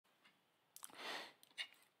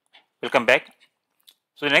Welcome back.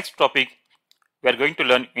 So the next topic we are going to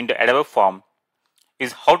learn in the Adobe form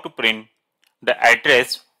is how to print the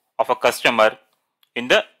address of a customer in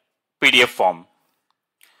the PDF form.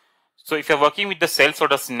 So if you are working with the sales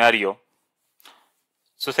order scenario,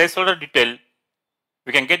 so sales order detail,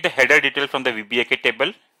 we can get the header detail from the VBAK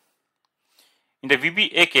table. In the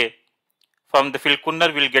VBAK, from the field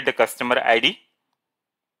Kunnar, we will get the customer ID,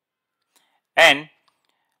 and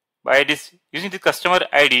by this using the customer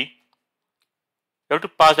ID, you have to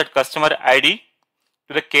pass that customer ID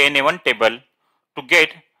to the KNA1 table to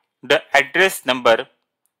get the address number,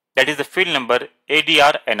 that is the field number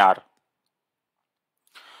ADR-NR.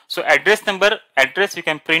 So address we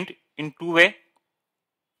can print in two ways,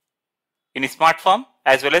 in smart form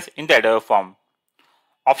as well as in the Adobe form.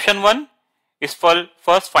 Option 1 is for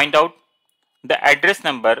first find out the address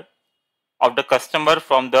number of the customer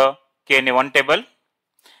from the KNA1 table,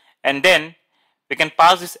 and then we can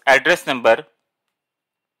pass this address number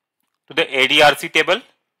to the ADRC table.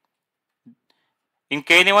 In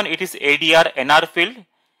KNA1 it is ADR-NR field,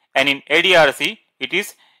 and in ADRC it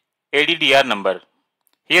is ADDR number.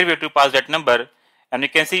 Here we have to pass that number, and you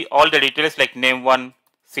can see all the details like name 1,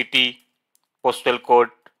 city, postal code,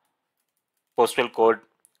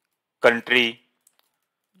 country,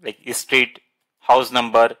 like street, house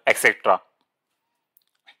number, etc.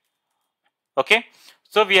 Okay,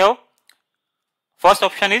 so we have first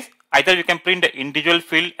option is either we can print the individual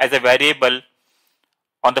field as a variable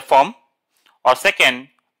on the form, or second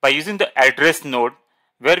by using the address node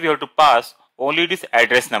where we have to pass only this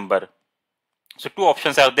address number. So two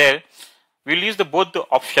options are there. We'll use both the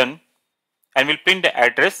option and we'll print the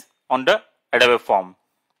address on the Adobe form.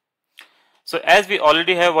 So as we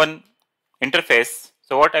already have one interface,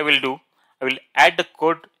 so what I will do, I will add the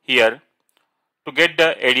code here to get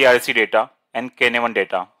the ADRC data and KNA1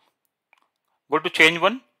 data. Go to change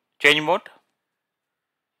mode.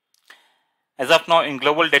 As of now in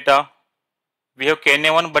global data, we have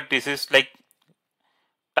KNA1, but this is like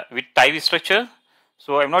with type structure.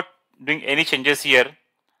 So I'm not doing any changes here.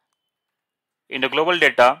 In the global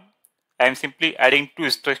data, I am simply adding two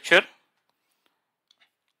structure.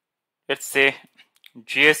 Let's say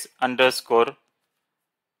GS underscore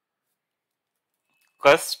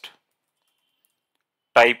cust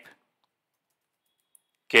type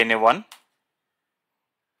KNA1.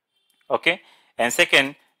 Okay, and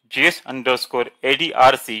second GS underscore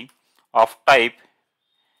ADRC of type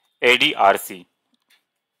ADRC.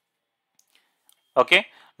 Okay,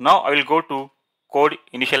 now I will go to code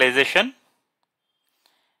initialization,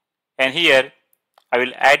 and here I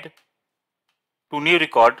will add two new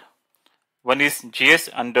record. One is GS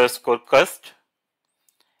underscore cust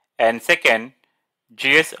and second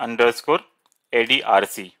GS underscore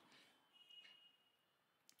ADRC.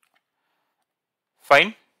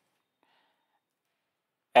 Fine.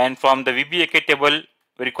 And from the VBAK table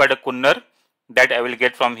we require a Kunnar that I will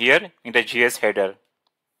get from here in the GS header.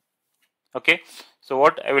 Okay, so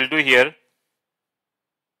what I will do here,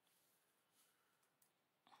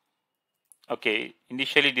 okay,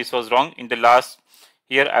 initially this was wrong. In the last,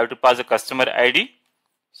 here I have to pass the customer ID,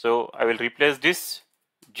 so I will replace this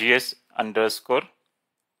GS underscore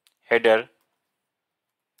header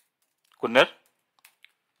Kunnar.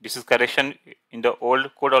 This is correction in the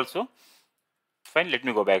old code also. Fine, let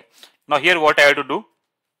me go back. Now here what I have to do,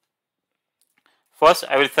 first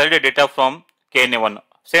I will select the data from KNA1,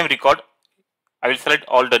 same record. I will select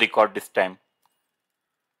all the record this time.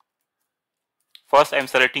 First I am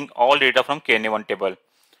selecting all data from KNA1 table.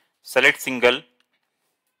 Select single,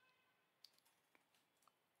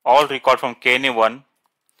 all record from KNA1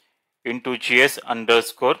 into GS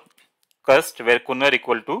underscore cust, where Kunnar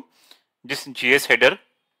equal to this GS header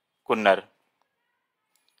Kunnar.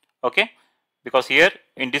 Okay, because here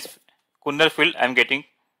in this Kunnar field I am getting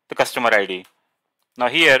the customer ID. Now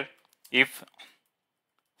here if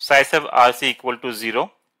size of RC equal to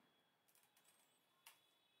 0,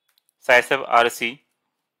 size of RC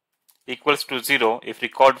equals to 0 if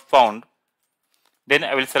record found, then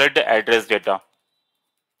I will select the address data.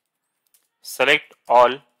 Select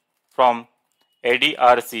all from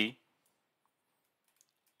ADRC,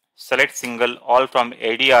 select single all from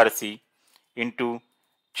ADRC into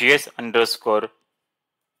GS underscore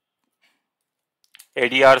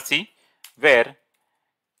ADRC, where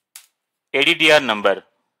ADDR number,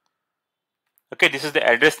 okay, this is the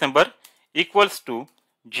address number, equals to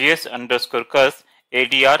GS underscore cust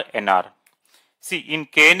ADR-NR. See, in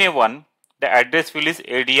KNA1 the address field is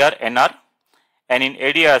ADR-NR, and in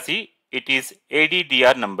ADRC it is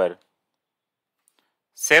ADDR number.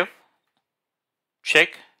 Save,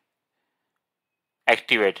 check,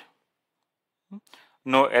 activate.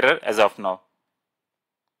 no error as of now.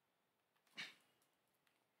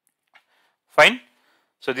 Fine.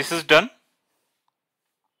 So this is done.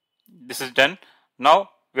 This is done. Now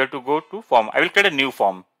we have to go to form. I will create a new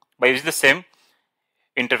form by using the same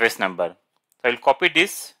interface number. So I will copy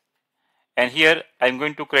this, and here I am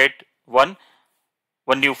going to create one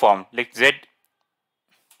new form like Z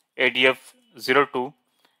ADF02,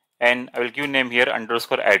 and I will give name here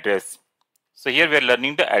underscore address. So here we are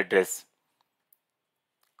learning the address.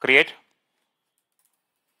 Create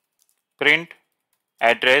print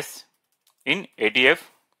address in ADF,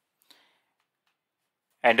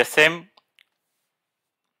 and the same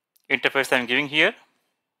interface I am giving here.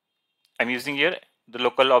 I am using here the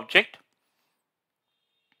local object,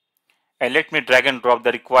 and let me drag and drop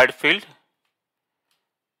the required field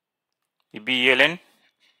BELN.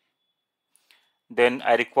 Then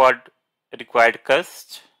I required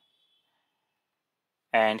cust,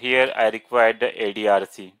 and here I required the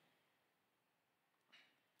ADRC.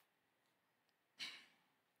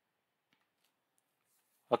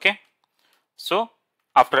 Okay, so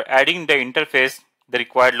after adding the interface, the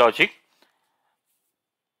required logic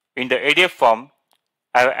in the ADF form,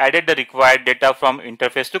 I have added the required data from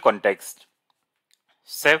interface to context.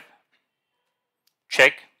 Save,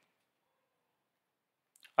 check.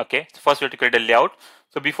 Okay, so first we have to create a layout.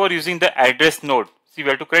 So before using the address node, see, we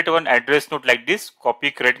have to create one address node like this. Copy,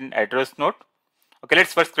 create an address node. Okay,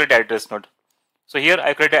 let's first create address node. So here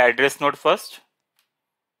I create an address node first.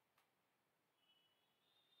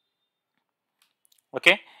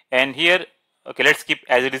 Okay, and here, okay, let's keep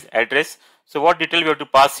as it is address. So what detail we have to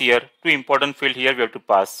pass here? Two important field here we have to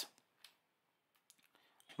pass.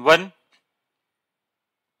 One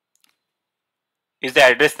is the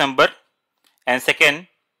address number, and second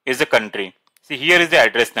is the country. See, here is the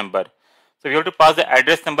address number. So we have to pass the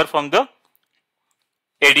address number from the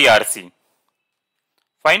ADRC.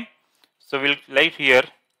 Fine. So we'll write here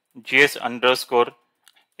GS underscore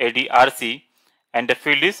ADRC, and the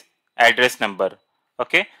field is address number.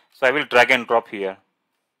 Okay. So I will drag and drop here.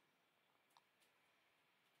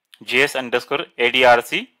 GS underscore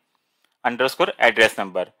ADRC underscore address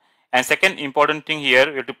number. And second important thing here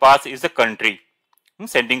we have to pass is the country,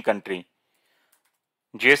 sending country.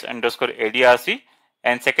 GS underscore ADRC,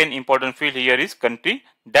 and second important field here is country.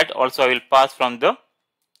 That also I will pass from the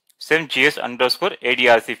same GS underscore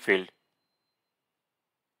ADRC field.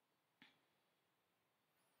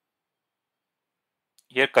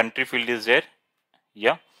 Here country field is there.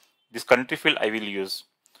 Yeah, this country field I will use.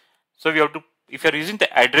 So we have to, if you are using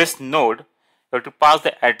the address node, you have to pass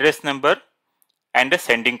the address number and the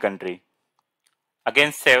sending country.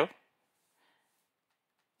 Again save,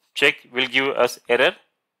 check, will give us error.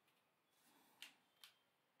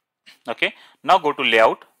 Okay, now go to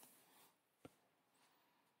layout.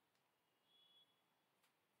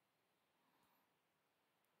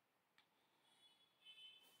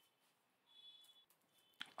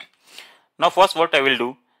 Now first what I will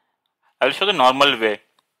do, I will show the normal way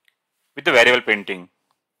with the variable printing.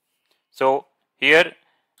 So here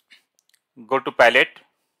go to palette,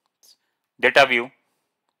 data view,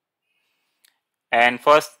 and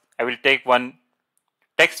first I will take one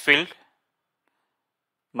text field,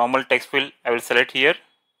 normal text field I will select here.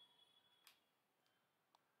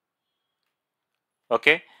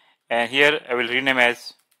 Okay, and here I will rename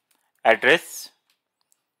as address,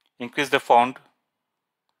 increase the font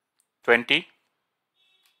 20.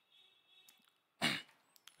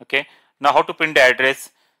 Okay, now how to print the address?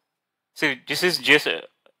 See, this is just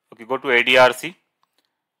okay, go to ADRC.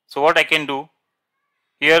 So what I can do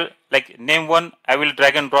here, like name one, I will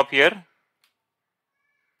drag and drop here.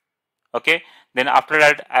 Okay, then after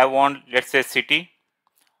that I want, let's say, city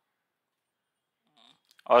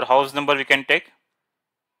or house number we can take.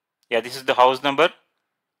 Yeah, this is the house number.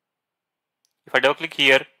 If I double click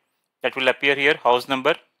here, that will appear here, house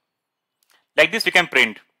number. Like this we can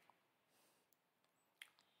print.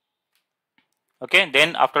 Okay,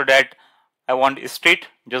 then after that I want street,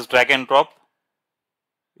 just drag and drop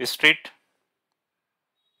street,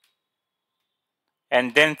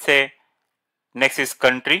 and then say next is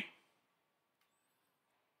country.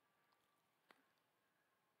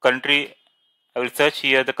 Country, I will search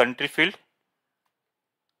here the country field.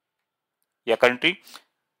 Yeah, country.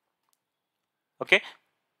 Okay,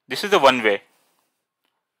 this is the one way.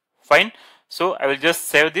 Fine. So I will just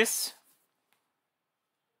save this.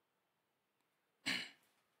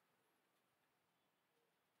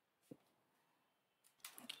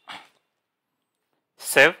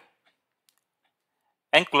 Save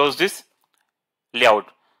and close this layout.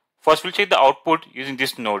 First we'll check the output using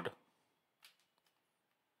this node.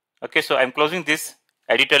 Okay, so I'm closing this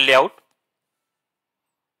editor layout.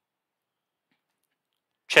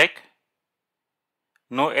 check,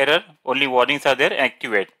 no error, only warnings are there, and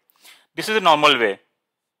activate. This is the normal way,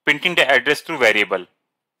 printing the address through variable.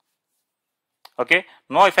 Okay,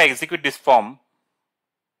 now if I execute this form,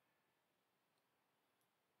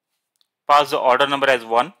 pass the order number as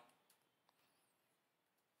 1,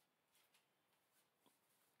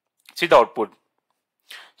 see the output.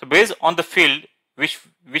 So based on the field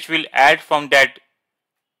which will add from that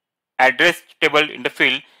address table in the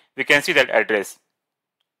field, we can see that address.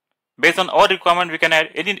 Based on our requirement, we can add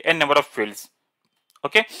any n number of fields.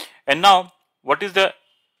 Okay, and now what is the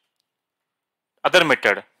other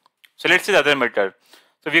method? So let's see the other method.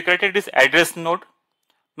 So we created this address node.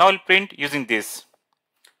 Now I'll print using this.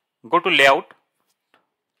 Go to layout.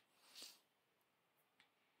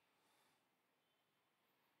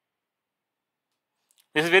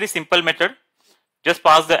 This is very simple method. Just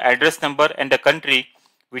pass the address number and the country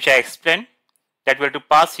which I explained that we have to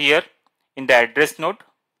pass here in the address node.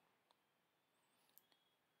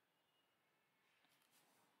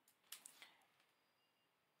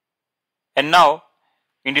 And now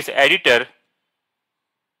in this editor,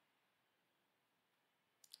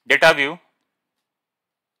 data view,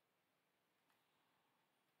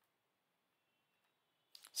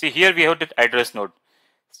 see here we have the address node.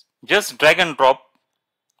 Just drag and drop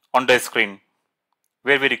on the screen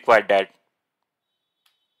where we require that.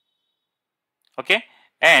 Okay,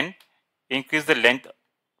 and increase the length,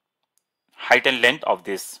 height and length of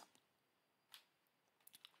this.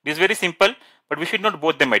 This is very simple, but we should know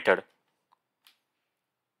both the method.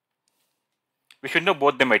 We should know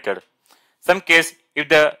both the method. Some case, if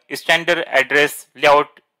the standard address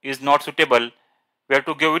layout is not suitable, we have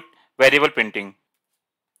to give it variable printing.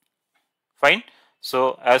 Fine.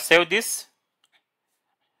 So I'll save this.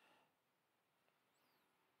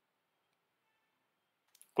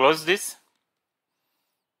 Close this.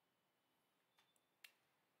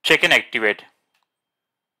 Check and activate.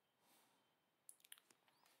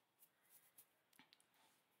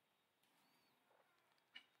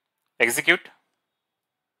 Execute.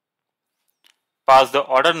 Pass the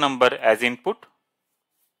order number as input.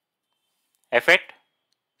 Effect.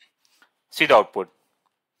 See the output.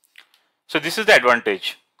 So this is the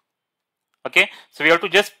advantage. Okay. So we have to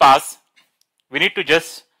just pass. We need to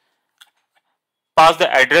just pass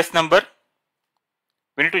the address number.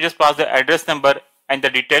 We need to just pass the address number and the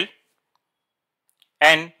detail.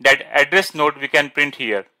 And that address node we can print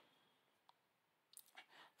here.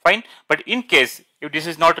 Fine. But in case if this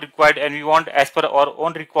is not required and we want as per our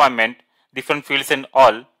own requirement, different fields and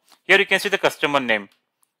all, here you can see the customer name.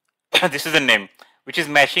 This is the name which is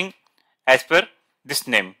matching as per this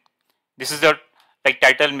name. This is the like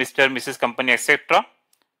title, Mr., Mrs., company, etc.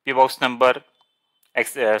 P box number,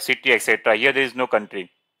 city, etc. Here there is no country.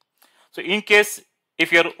 So in case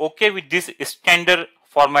if you are okay with this standard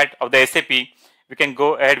format of the SAP, we can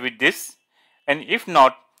go ahead with this. And if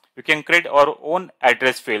not, we can create our own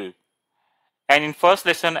address field. And in first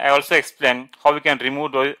lesson, I also explained how we can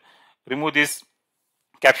remove these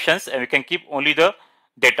captions and we can keep only the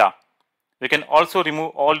data. We can also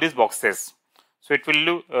remove all these boxes. So it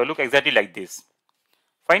will look exactly like this.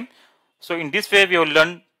 Fine. So in this way, we have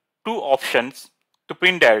learned two options to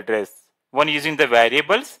print the address. One using the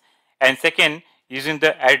variables and second using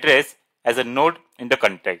the address as a node in the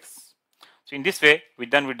context. So in this way, we're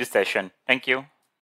done with this session. Thank you.